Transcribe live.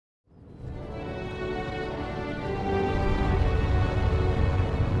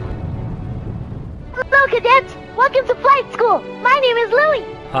cadets! Welcome to flight school! My name is Louie!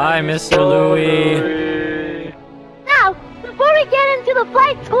 Hi, Mr. Louie. Now, before we get into the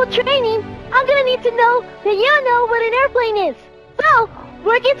flight school training, I'm gonna need to know that you know what an airplane is. So,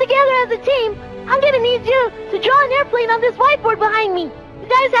 working together as a team, I'm gonna need you to draw an airplane on this whiteboard behind me. You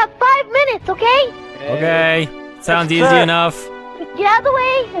guys have 5 minutes, okay? Okay. Sounds easy enough. Get out of the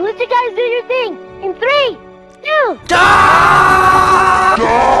way and let you guys do your thing. In 3, 2...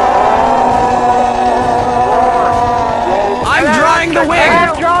 I'm drawing the wing!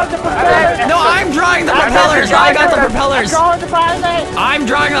 No, I'm drawing the propellers! I got the propellers! I'm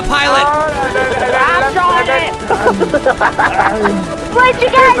drawing the pilot! I'm drawing it! Right, you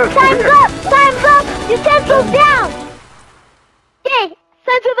guys, time's up! Time's up! Utensils down! Okay,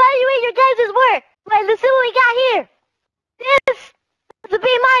 time to evaluate your guys' work. Right, let's see what we got here. This is a B-.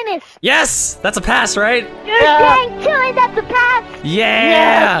 Yes! That's a pass, right? You're dang tootin', that's a pass!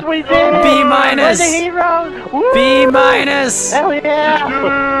 Yeah! Yes, we did it! B-. We're the heroes! Woo! B-. Hell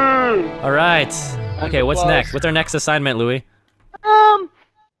yeah! Alright. Okay, what's next? What's our next assignment, Louie?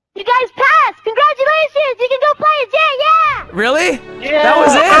 You guys passed! Congratulations! You can go play a jet, yeah! Really? Yeah! That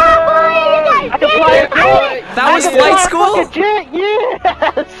was it? Oh boy, you guys did it! That was flight school? Jet,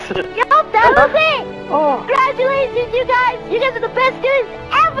 yes! Yup, that was it! Oh. Congratulations, you guys! You guys are the best students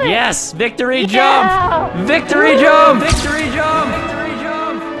ever! Yes! Victory Yeah. jump! Victory jump! Victory jump! Victory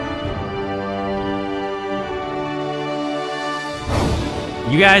jump!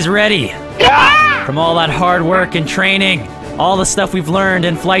 You guys ready? Yeah! From all that hard work and training, all the stuff we've learned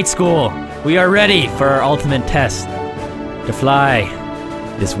in flight school, we are ready for our ultimate test. To fly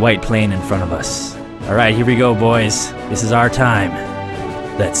this white plane in front of us. Alright, here we go, boys. This is our time.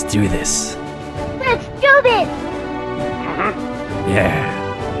 Let's do this. Let's do this!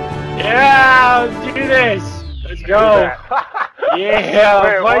 Yeah. Yeah, let's do this. Let's go. Yeah,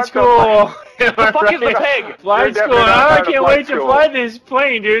 Wait, flight what school. The fuck is the pig? Flight You're school. definitely not I going to can't flight wait to school. fly this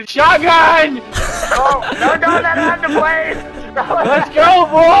plane, dude. Shotgun! Oh, no, that's not the plane! Let's go,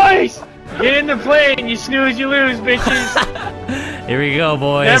 boys! Get in the plane. You snooze, you lose, bitches. Here we go,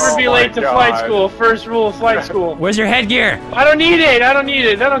 boys. Never be Oh my late to flight God. school. First rule of flight school. Where's your headgear? I don't need it. I don't need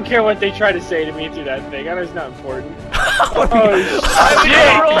it. I don't care what they try to say to me through that thing. It's not important. Oh,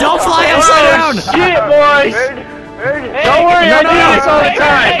 shit. Don't fly upside down! Shit, boys! Don't worry, I do this all the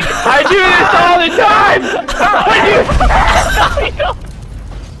time! I do this all the time!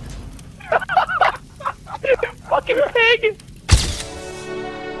 Fucking pig!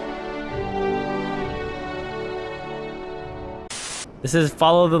 This is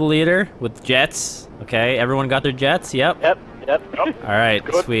follow the leader with jets. Okay, everyone got their jets? Yep. Yep. Alright,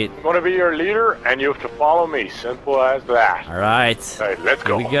 Good. sweet. I'm gonna be your leader, and you have to follow me. Simple as that. Alright. Alright, let's Here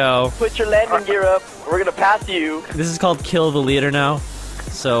go. we go. Put your landing gear up. We're gonna pass you. This is called kill the leader now.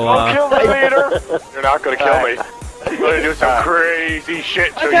 So, Don't kill the leader! You're not gonna kill me. I'm gonna do some crazy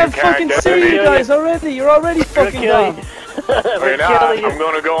shit so I you can't can't fucking get see me. you guys already. You're already We're gonna fucking kill dumb. you. We're not. I'm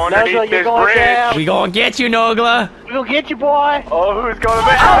gonna go underneath you're this going bridge. down. we gonna get you, Nogla! We'll get you, boy. Oh, who's gonna be?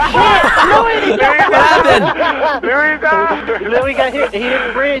 What happened? Louis down! Louis got hit. He hit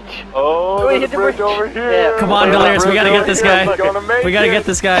the bridge. Oh, Louis there's hit a the bridge bridge. over here. Yeah. Come on, There's a Delirious, we gotta bridge get this over here. guy. He's gonna make We gotta it. get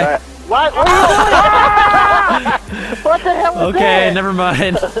this guy. What? What the hell was Okay, that? never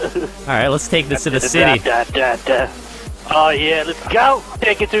mind. Alright, let's take this to the city. Oh yeah, let's go.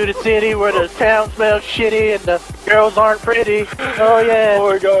 Take it through the city where the town smells shitty and the girls aren't pretty. Oh yeah. Oh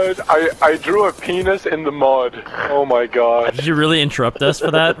my god, I drew a penis in the mud. Oh my god. Did you really interrupt us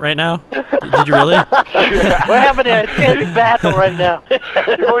for that right now? Did you really? We're having an intense battle right now.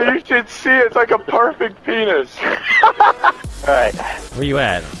 Oh, you should see it. It's like a perfect penis. Alright. Where you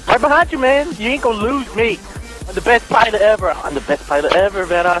at? Right behind you, man. You ain't gonna lose me. I'm the best pilot ever. I'm the best pilot ever,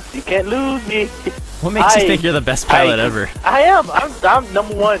 man. You can't lose me. What makes you think you're the best pilot ever? I am. I'm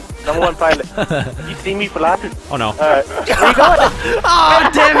number one. Number one pilot. You see me fly? Oh no. Alright. Where you going? Oh,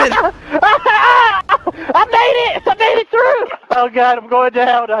 damn it! I made it through! Oh god, I'm going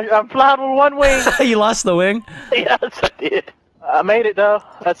down. I'm flying with one wing. You lost the wing? Yes, I did. I made it though.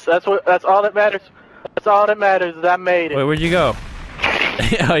 That's all that matters. That's all that matters is I made it. Wait, where'd you go?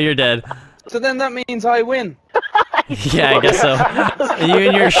 Oh, you're dead. So then that means I win. Yeah, I guess so. You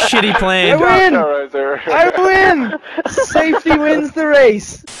and your shitty plane. win! Right there. I win! Safety wins the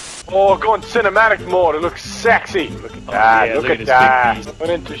race. Oh, go in cinematic mode. It looks sexy. Look at that. yeah, look look at at that. this big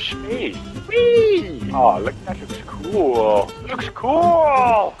Went into space. Whee! Oh, look, that looks cool. Looks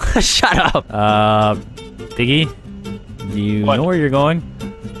cool. Shut up. Piggy, do you What? know where you're going?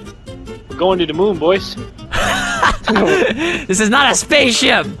 We're going to the moon, boys. This is not a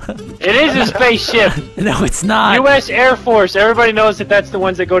spaceship. It is a spaceship. No, it's not. U.S. Air Force. Everybody knows that that's the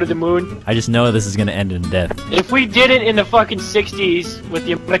ones that go to the moon. I just know this is gonna end in death. If we did it in the fucking 60s with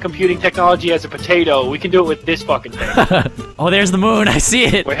the amount of computing technology as a potato, we can do it with this fucking thing. Oh, there's the moon. I see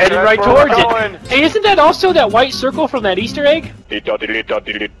it. We're headed right towards it. Hey, isn't that also that white circle from that Easter egg? 6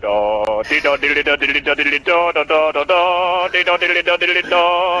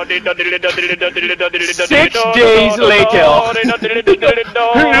 days later.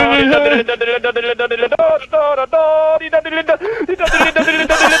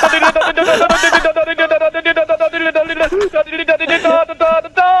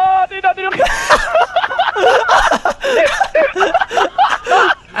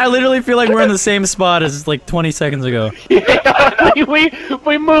 I literally feel like we're in the same spot as like 20 seconds ago. Yeah,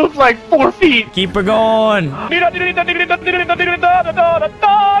 we moved like 4 feet. Keep her going.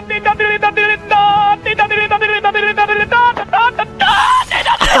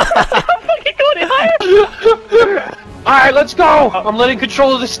 Alright, let's go! I'm letting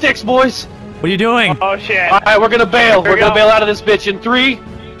control of the sticks, boys. What are you doing? Oh shit. Alright, we're gonna bail. We're gonna bail out of this bitch in 3,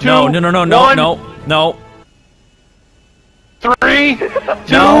 2, No. 1. No. 3, 2,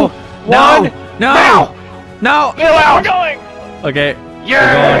 No. 1. No. No. Bail out! We're going! Okay.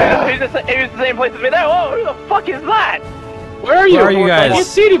 Yeah! He's the same place as me there. Whoa, who the fuck is that? Where are you? Where are you guys? I can't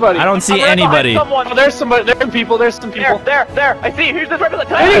see anybody. I don't see I'm right anybody. behind someone. Oh, there's somebody. There's people. There's some people. There. I see. Who's this represent?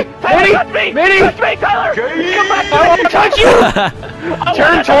 Minnie! Tyler, Minnie! touch me! Minnie! Touch me, Tyler! Come back! I want to touch you!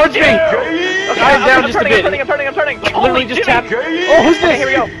 Turn towards me! Okay, Dive down just a bit. I'm turning. Like, literally just tap. Oh, Oh, who's this? here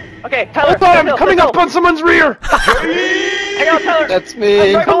we go. Okay, Tyler. I thought I'm coming up on someone's rear. Hang on, Tyler. That's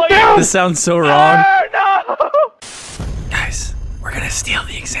me. Calm down. This sounds so wrong. No! Guys, we're gonna steal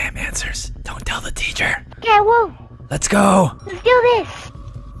the exam answers. Don't tell the teacher. Yeah, whoa. Let's go. Let's do this.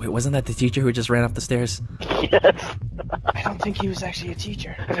 Wait, wasn't that the teacher who just ran up the stairs? Yes. I don't think he was actually a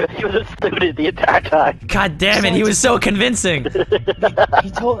teacher. He was a student the entire time. God damn it, he was so convincing. He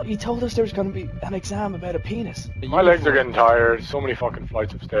told us there was gonna be an exam about a penis. My legs are getting tired. So many fucking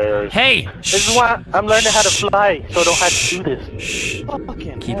flights of stairs. Hey! This is why I'm learning how to fly, so I don't have to do this.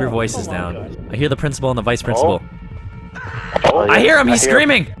 Fucking Keep your hell, voices come on, guys. down. I hear the principal and the vice principal. Oh, I hear him, he's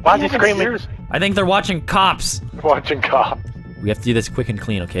screaming! Why is he screaming? I think they're watching cops. Watching cop. We have to do this quick and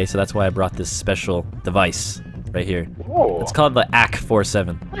clean, okay? So that's why I brought this special device right here. Oh. It's called the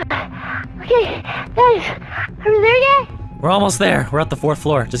AC-47. Okay, guys, are we there yet? We're almost there. We're at the 4th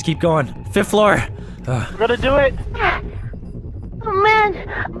floor. Just keep going. 5th floor. We're gonna do it. Oh man.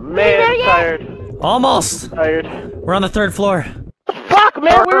 Are we there Man, yet? tired. Almost. Tired. We're on the 3rd floor. Fuck,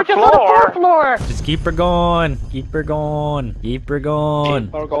 man, we were just on the 4th floor. Just keep her going. Keep her going. Keep her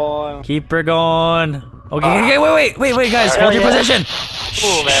going. We're going. Keep her going. Okay, wait, guys, hold your position.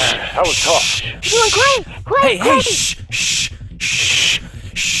 Oh man, that was tough. Everyone, quiet, Hey, quiet.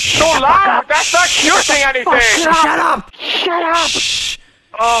 So loud! That's not curing anything! Shut up. Shut up.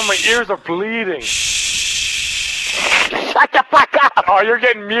 Oh, my ears are bleeding. Shut the fuck up. Oh, you're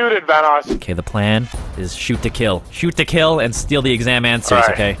getting muted, Vanos. Okay, the plan is shoot to kill. Shoot to kill and steal the exam answers,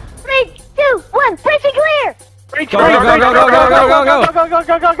 Alright. okay? 3, 2, 1, press and clear. Go.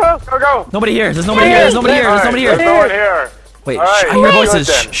 Nobody here. There's nobody here. There's nobody here. There's nobody There's no here. one here. Wait, Alright, I hear good voices.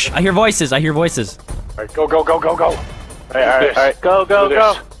 then. Shh, I hear voices. I hear voices. Alright, go. Alright,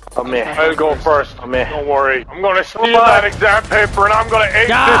 go. Oh man. I'll go first. Oh man. Don't worry. I'm gonna steal that exam paper and I'm gonna ace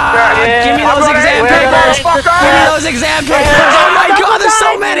this God, test. give me those exam papers. Give me those exam papers. Oh my God, there's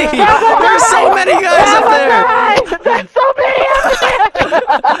so many. There's so many guys up there. There's so many up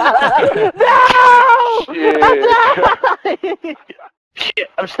there. No. Shit,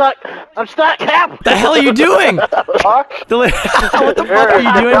 I'm stuck, Cap. What the hell are you doing? Fuck. What the fuck are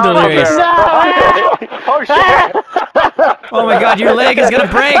you doing, Delirious? Oh shit. Oh my God, your leg is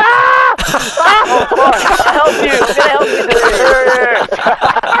gonna break. I'll help you.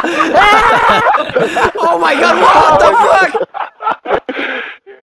 Oh my God, what the fuck?